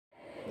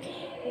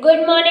Good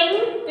morning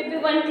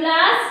PP1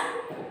 class.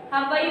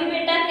 How are you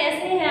बेटा,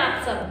 कैसे हैं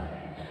आप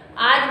सब।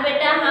 आज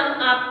बेटा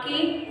हम आपकी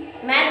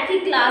मैथ की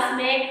क्लास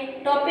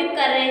में टॉपिक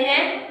कर रहे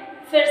हैं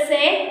फिर से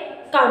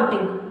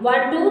काउंटिंग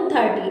 1 to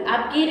 30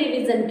 आपकी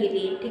रिवीजन के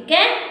लिए। ठीक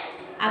है,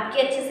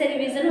 आपकी अच्छे से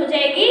रिवीजन हो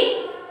जाएगी।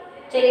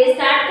 चलिए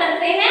स्टार्ट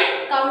करते हैं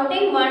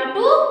counting 1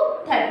 to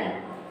 30।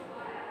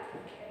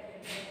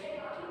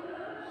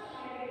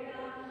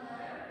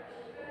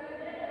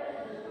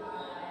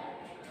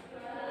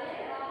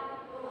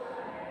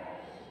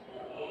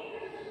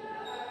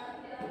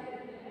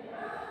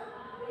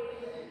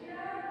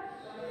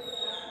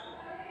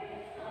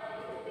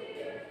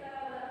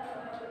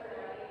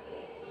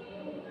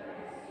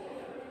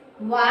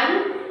 One,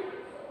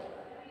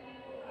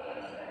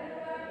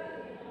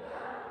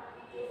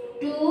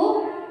 to,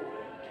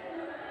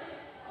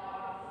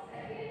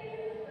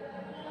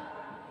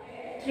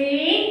 three,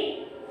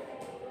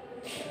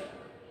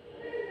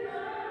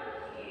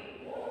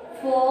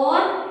 four,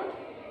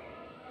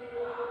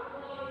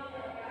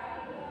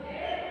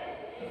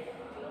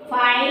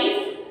 five,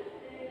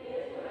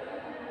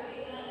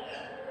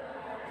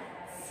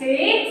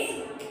 six,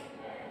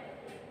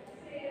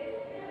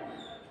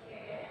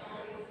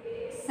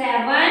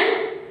 seven,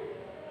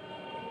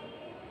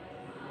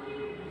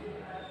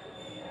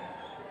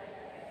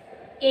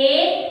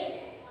 eight,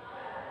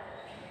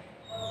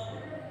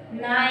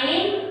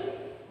 nine,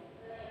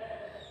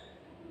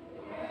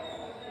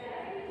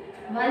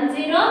 10,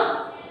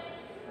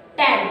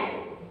 10,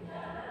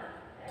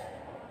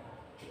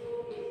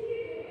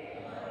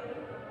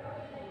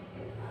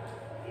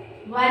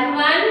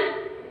 11,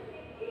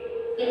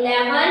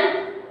 11,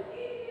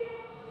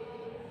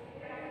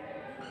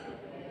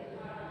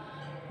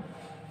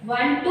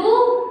 12,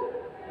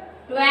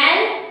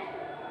 12,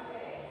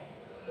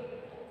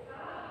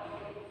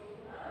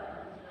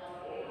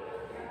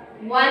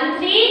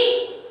 13,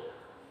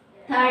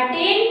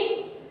 13,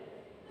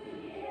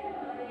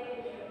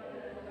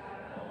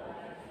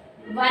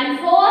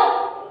 14,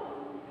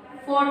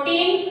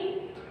 14,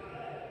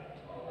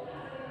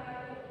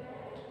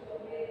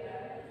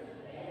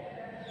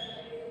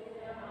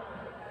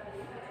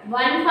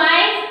 15, 15,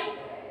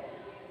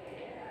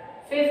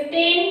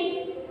 16,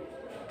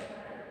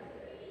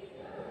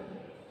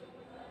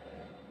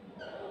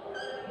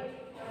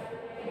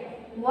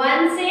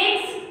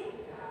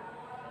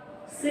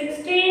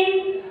 16,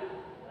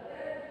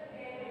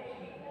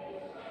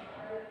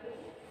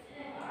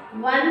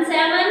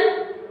 17,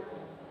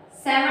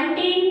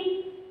 17,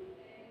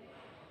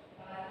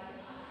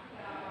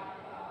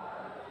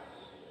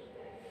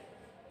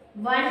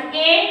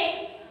 18,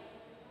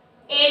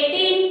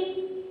 18,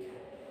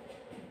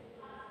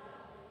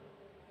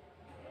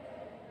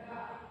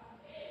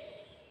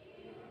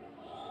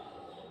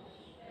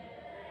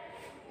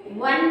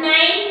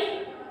 19,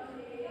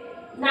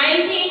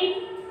 19,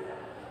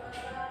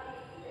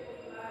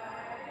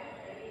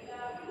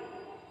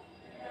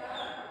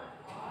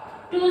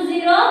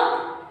 20,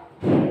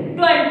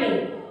 20।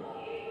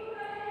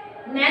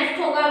 Next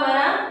होगा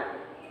हमारा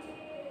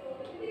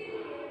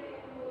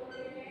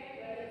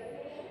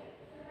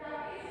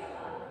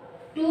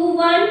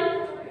 21,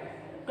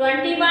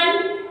 21,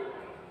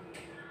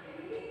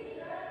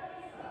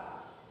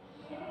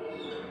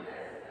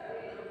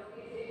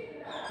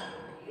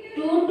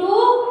 22,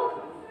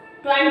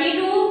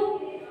 22,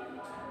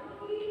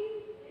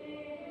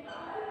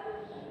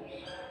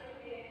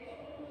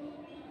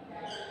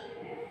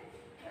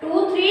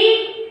 23,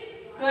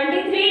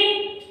 23,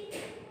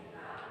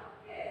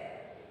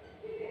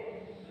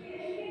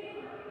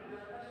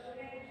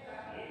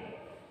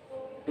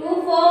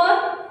 24,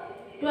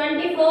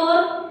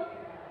 24,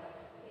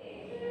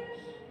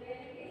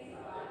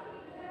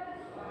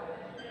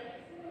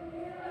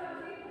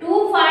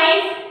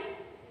 25,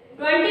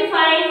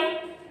 25,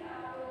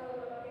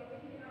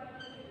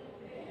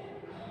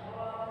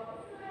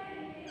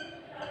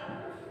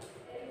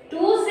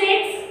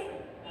 26,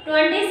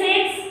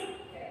 26,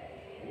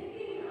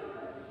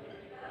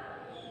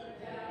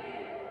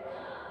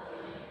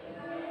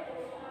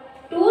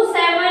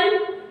 27,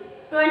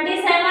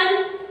 27,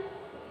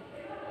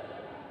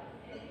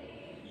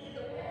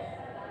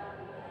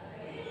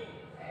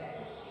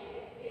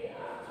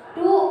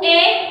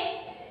 28,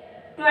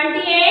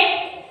 28,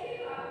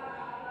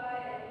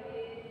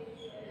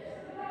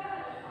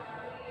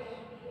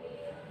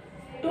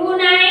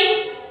 29,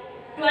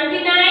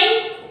 29,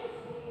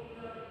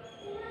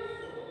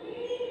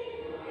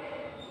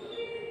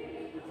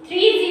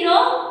 30,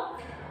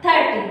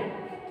 30।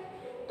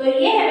 तो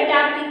ये है बेटा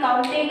आपकी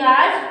काउंटिंग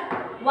आज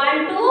 1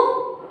 to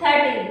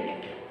 30।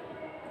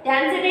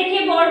 ध्यान से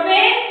देखिए बोर्ड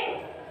पे,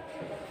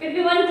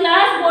 PP1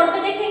 क्लास बोर्ड पे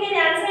देखेंगे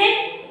ध्यान से।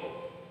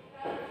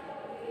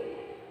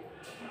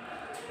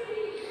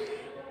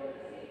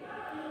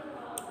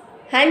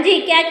 हाँ जी,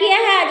 क्या किया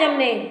है आज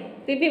हमने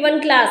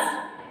PP1 क्लास।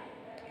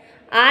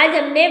 आज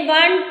हमने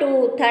 1 to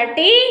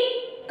 30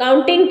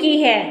 काउंटिंग की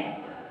है।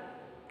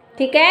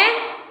 ठीक है,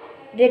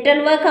 रिटन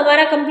वर्क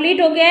हमारा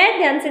कंप्लीट हो गया है।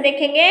 ध्यान से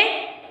देखेंगे।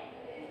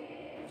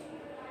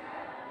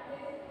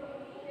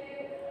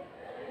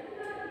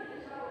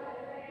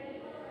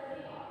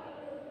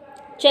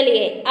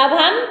 चलिए अब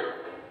हम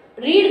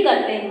रीड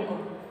करते हैं इनको,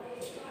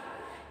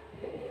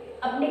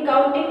 अपनी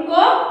काउंटिंग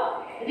को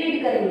रीड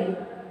करेंगे।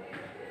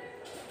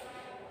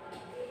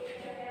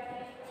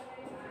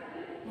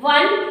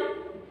 1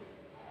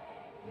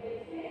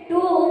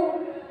 2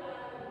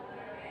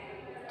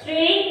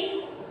 3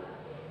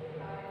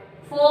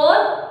 4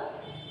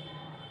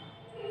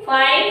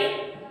 5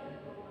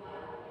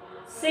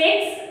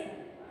 6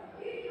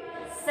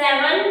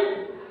 7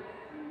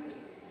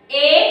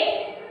 8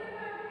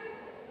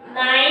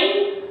 9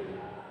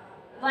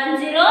 1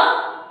 0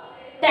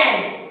 10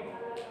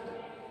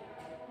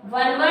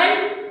 1 1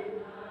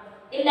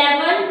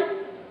 11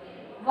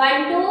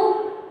 1 2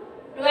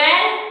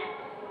 12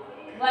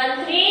 1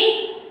 3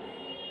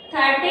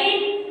 13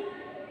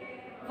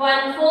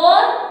 1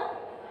 4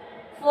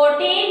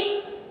 14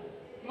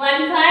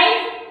 1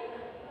 5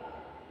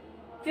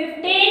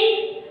 15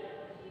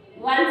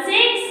 1 6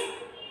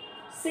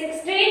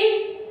 16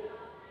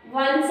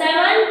 1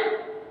 7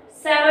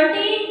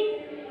 17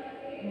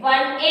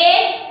 1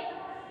 8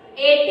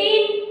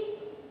 18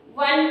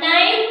 1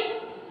 9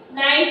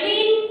 19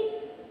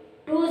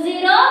 2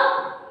 0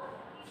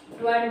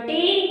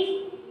 20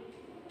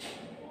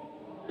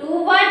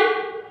 2 1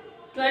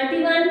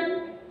 21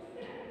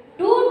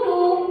 2 2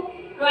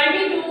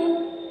 22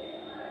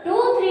 2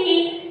 3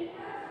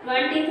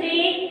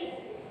 23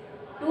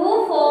 2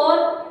 4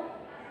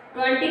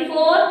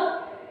 24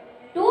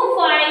 2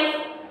 5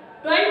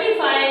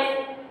 25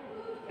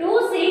 2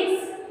 6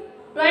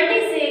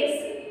 26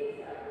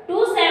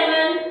 2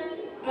 7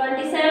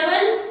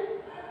 27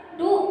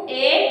 2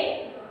 8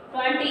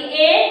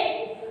 28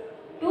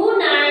 2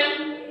 9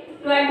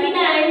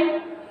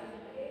 29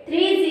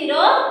 3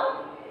 0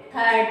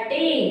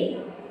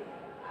 30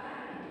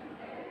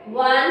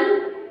 1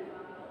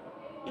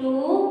 2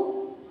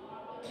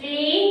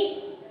 3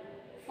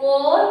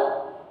 4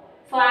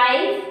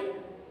 5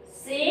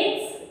 6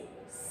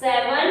 7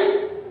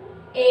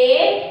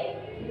 8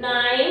 9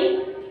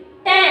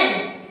 10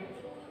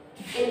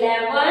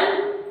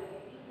 11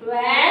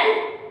 12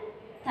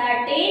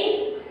 13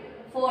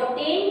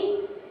 14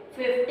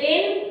 15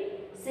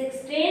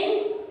 16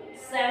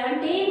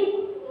 17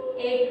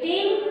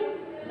 18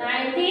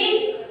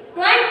 19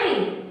 20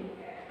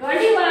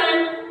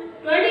 21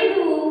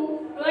 22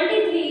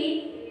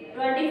 23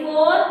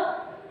 24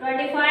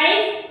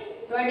 25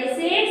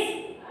 26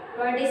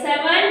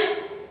 27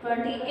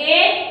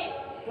 28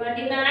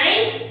 29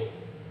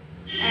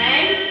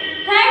 एंड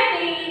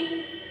 30।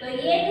 तो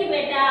ये थी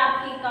बेटा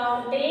आपकी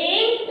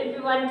काउंटिंग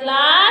PP1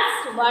 क्लास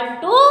 1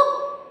 to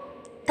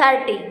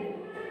 30।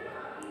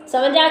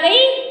 समझ आ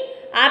गई?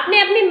 आपने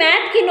अपनी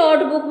मैथ की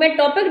नोटबुक में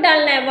टॉपिक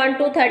डालना है 1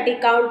 to 30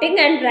 काउंटिंग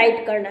एंड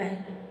राइट करना है।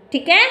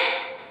 ठीक है?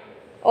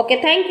 Okay,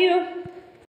 thank you.